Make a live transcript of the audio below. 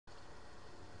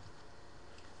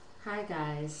Hi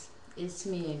guys, it's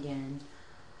me again.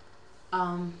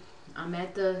 Um, I'm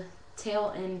at the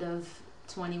tail end of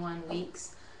 21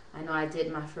 weeks. I know I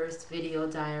did my first video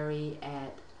diary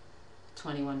at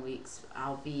 21 weeks.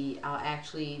 I'll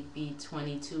actually be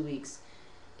 22 weeks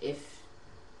if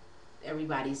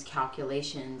everybody's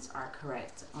calculations are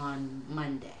correct on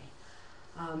Monday.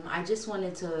 I just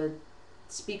wanted to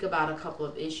speak about a couple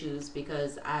of issues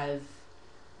because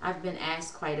I've been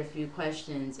asked quite a few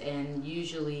questions, and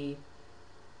usually,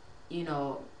 you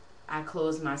know, I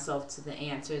close myself to the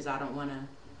answers. I don't want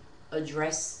to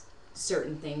address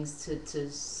certain things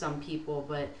to some people,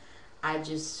 but I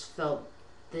just felt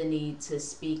the need to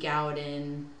speak out,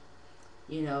 and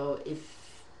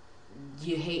if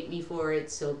you hate me for it,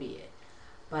 so be it.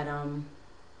 But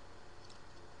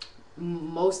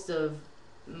most of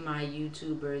my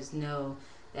YouTubers know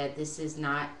that this is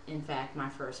not, in fact, my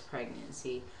first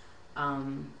pregnancy.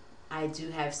 Um, I do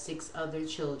have 6 other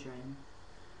children.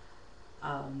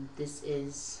 This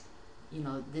is,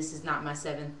 this is not my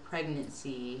 7th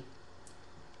pregnancy,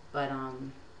 but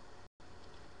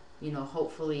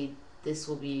hopefully this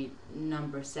will be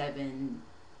number 7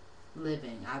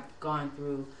 living. I've gone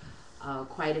through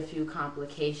quite a few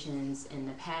complications in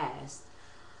the past.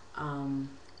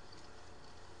 Um,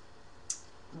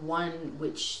 One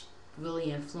which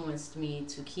really influenced me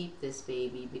to keep this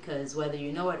baby, because whether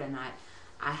you know it or not,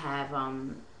 I have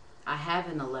um I have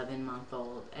an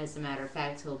 11-month-old. As a matter of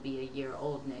fact, he'll be a year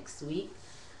old next week.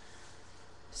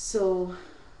 So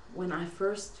when I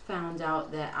first found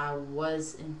out that I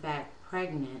was in fact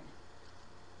pregnant,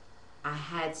 I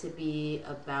had to be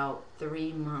about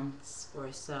 3 months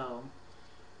or so,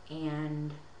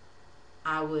 and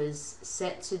I was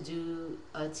set to do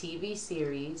a TV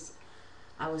series.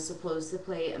 I was supposed to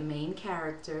play a main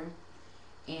character,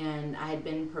 and I had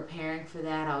been preparing for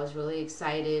that. I was really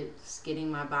excited, just getting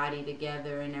my body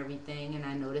together and everything, and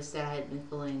I noticed that I had been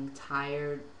feeling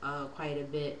tired quite a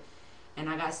bit, and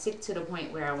I got sick to the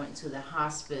point where I went to the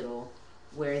hospital,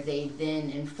 where they then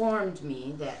informed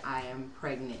me that I am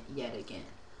pregnant yet again.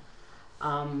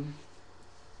 Um,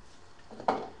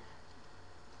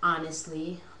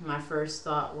 Honestly, my first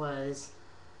thought was,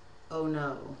 oh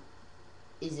no,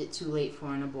 is it too late for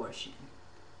an abortion?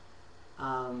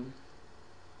 Um,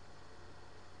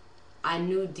 I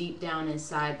knew deep down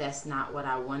inside that's not what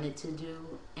I wanted to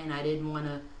do, and I didn't want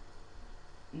to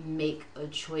make a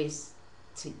choice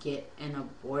to get an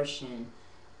abortion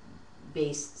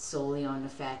based solely on the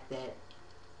fact that,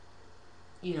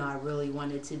 I really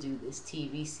wanted to do this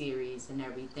TV series and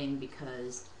everything,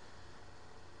 because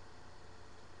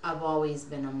I've always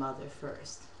been a mother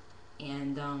first.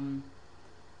 And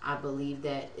I believe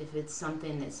that if it's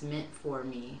something that's meant for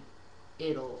me,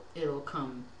 it'll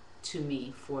come to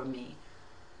me for me.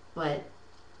 But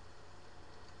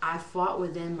I fought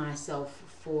within myself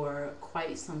for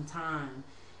quite some time,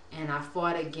 and I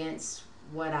fought against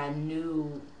what I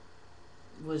knew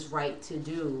was right to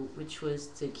do, which was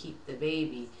to keep the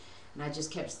baby. And I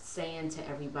just kept saying to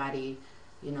everybody,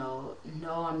 no,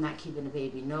 I'm not keeping the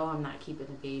baby. No, I'm not keeping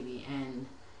the baby. And,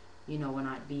 when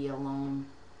I'd be alone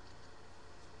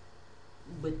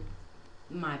with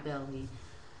my belly,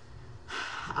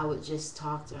 I would just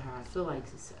talk to her. I feel like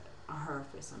it's her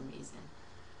for some reason.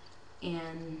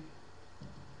 And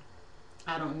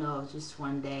I don't know, just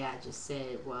one day I just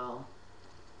said, well,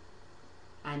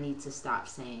 I need to stop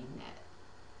saying that,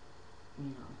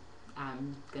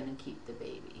 I'm gonna keep the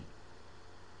baby.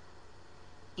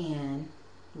 And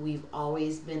we've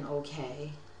always been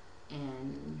okay.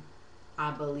 And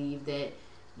I believe that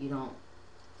you don't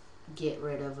get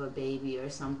rid of a baby or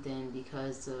something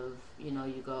because of, you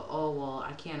go, oh, well,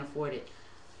 I can't afford it.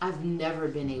 I've never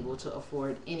been able to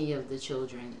afford any of the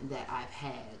children that I've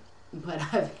had, but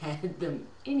I've had them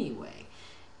anyway.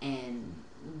 And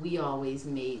we always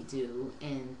made do,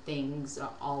 and things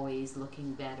are always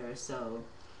looking better. So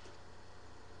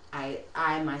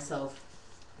I myself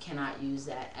cannot use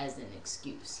that as an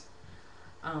excuse.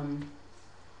 Um,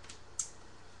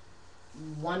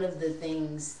 One of the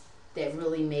things that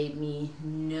really made me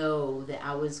know that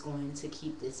I was going to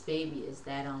keep this baby is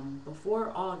that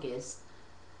before August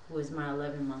was my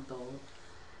 11-month-old,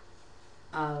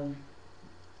 um,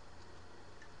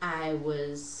 I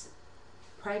was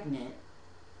pregnant,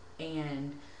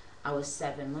 and I was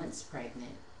 7 months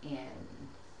pregnant, and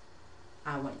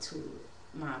I went to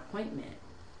my appointment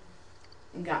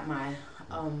and got my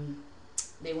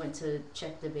they went to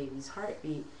check the baby's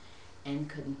heartbeat and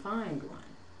couldn't find one.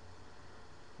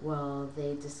 Well,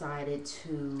 they decided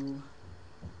to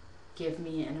give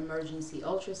me an emergency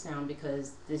ultrasound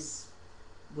because this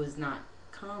was not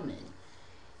common.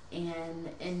 And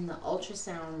in the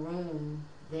ultrasound room,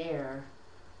 there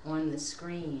on the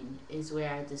screen is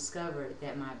where I discovered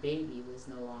that my baby was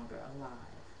no longer alive.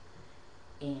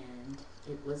 And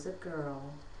it was a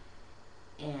girl,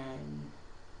 and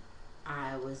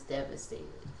I was devastated.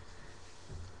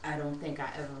 I don't think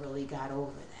I ever really got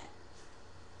over that.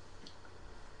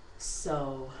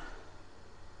 So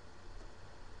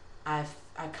I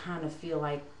kind of feel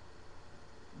like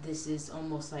this is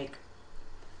almost like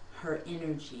her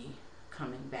energy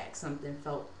coming back. Something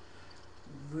felt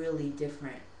really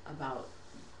different about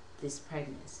this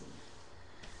pregnancy.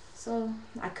 So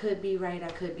I could be right, I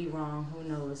could be wrong, who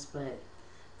knows, but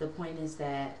the point is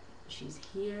that she's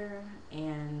here,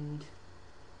 and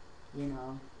you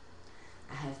know,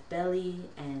 I have Belly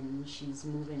and she's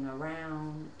moving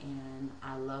around, and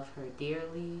I love her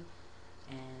dearly,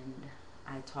 and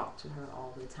I talk to her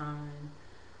all the time.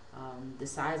 The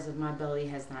size of my belly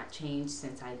has not changed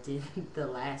since I did the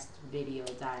last video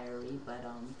diary, but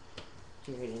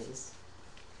here it is.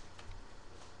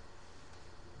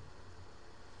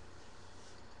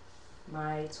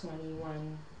 My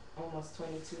 21, almost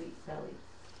 22 week belly.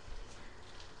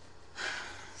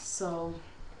 So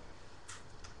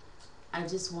I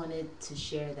just wanted to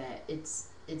share that it's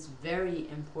very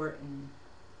important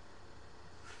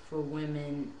for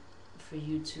women, for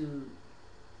you to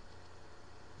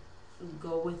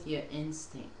go with your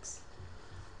instincts.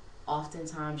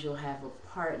 Oftentimes you'll have a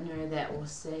partner that will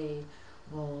say,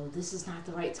 well, this is not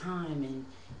the right time, and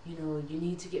you know, you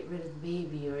need to get rid of the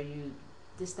baby, or you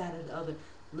this, that, or the other.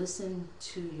 Listen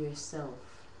to yourself.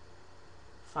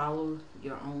 Follow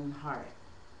your own heart.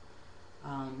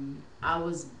 I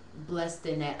was blessed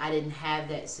in that I didn't have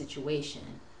that situation.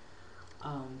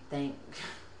 Thank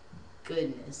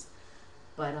goodness.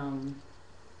 But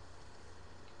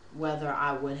whether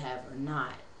I would have or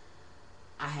not,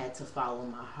 I had to follow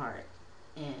my heart,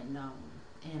 and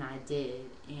I did,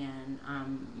 and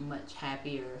I'm much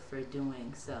happier for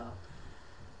doing so.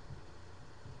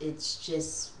 It's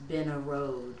just been a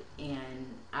road, and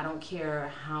I don't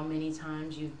care how many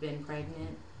times you've been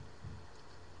pregnant.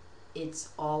 It's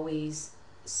always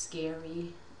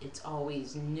scary. It's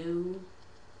always new.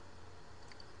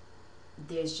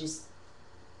 There's just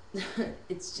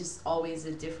it's just always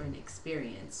a different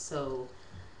experience. So,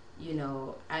 you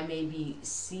know, I may be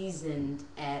seasoned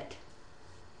at,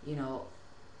 you know,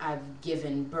 I've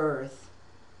given birth,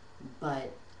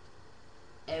 but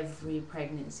every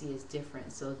pregnancy is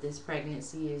different. So this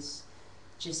pregnancy is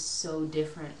just so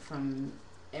different from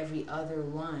every other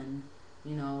one.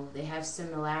 You know, they have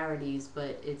similarities,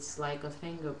 but it's like a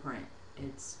fingerprint.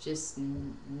 It's just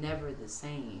never the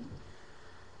same.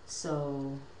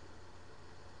 So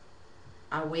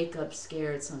I wake up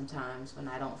scared sometimes when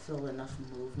I don't feel enough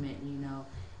movement, you know,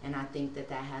 and I think that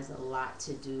that has a lot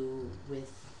to do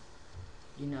with,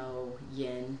 you know,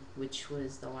 Yin, which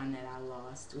was the one that I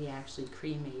lost. We actually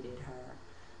cremated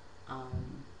her,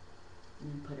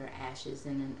 and put her ashes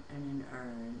in an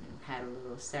urn, and had a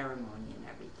little ceremony and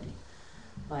everything.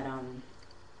 But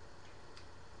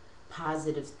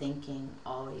positive thinking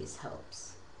always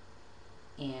helps,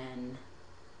 and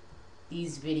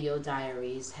these video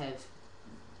diaries have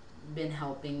been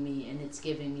helping me, and it's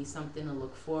giving me something to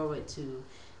look forward to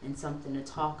and something to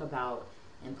talk about,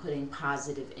 and putting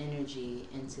positive energy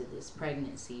into this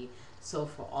pregnancy. So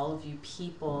for all of you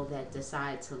people that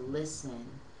decide to listen,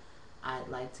 I'd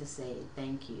like to say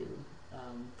thank you.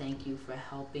 Thank you for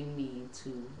helping me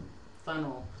to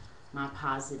funnel my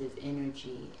positive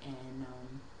energy, and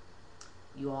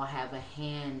you all have a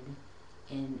hand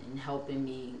in helping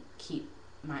me keep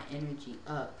my energy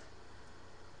up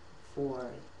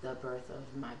for the birth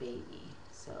of my baby.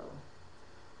 So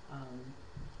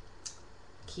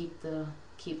keep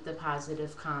the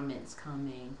positive comments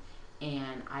coming,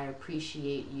 and I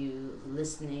appreciate you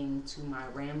listening to my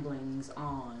ramblings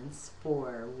on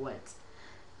for what,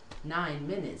 9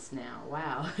 minutes now.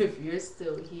 Wow. If you're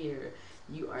still here,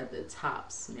 you are the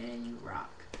tops, man. You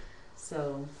rock.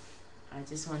 So I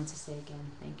just wanted to say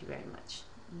again, thank you very much.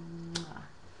 Mwah.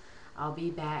 I'll be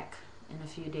back in a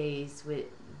few days with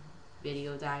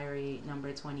video diary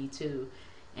number 22,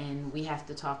 and we have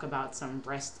to talk about some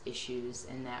breast issues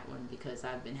in that one, because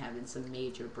I've been having some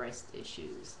major breast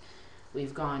issues.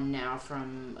 We've gone now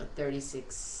from a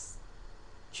 36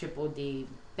 triple D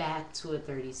back to a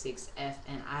 36F,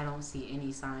 and I don't see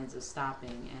any signs of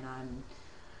stopping, and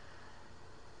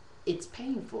it's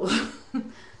painful.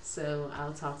 So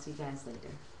I'll talk to you guys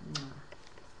later. Mwah.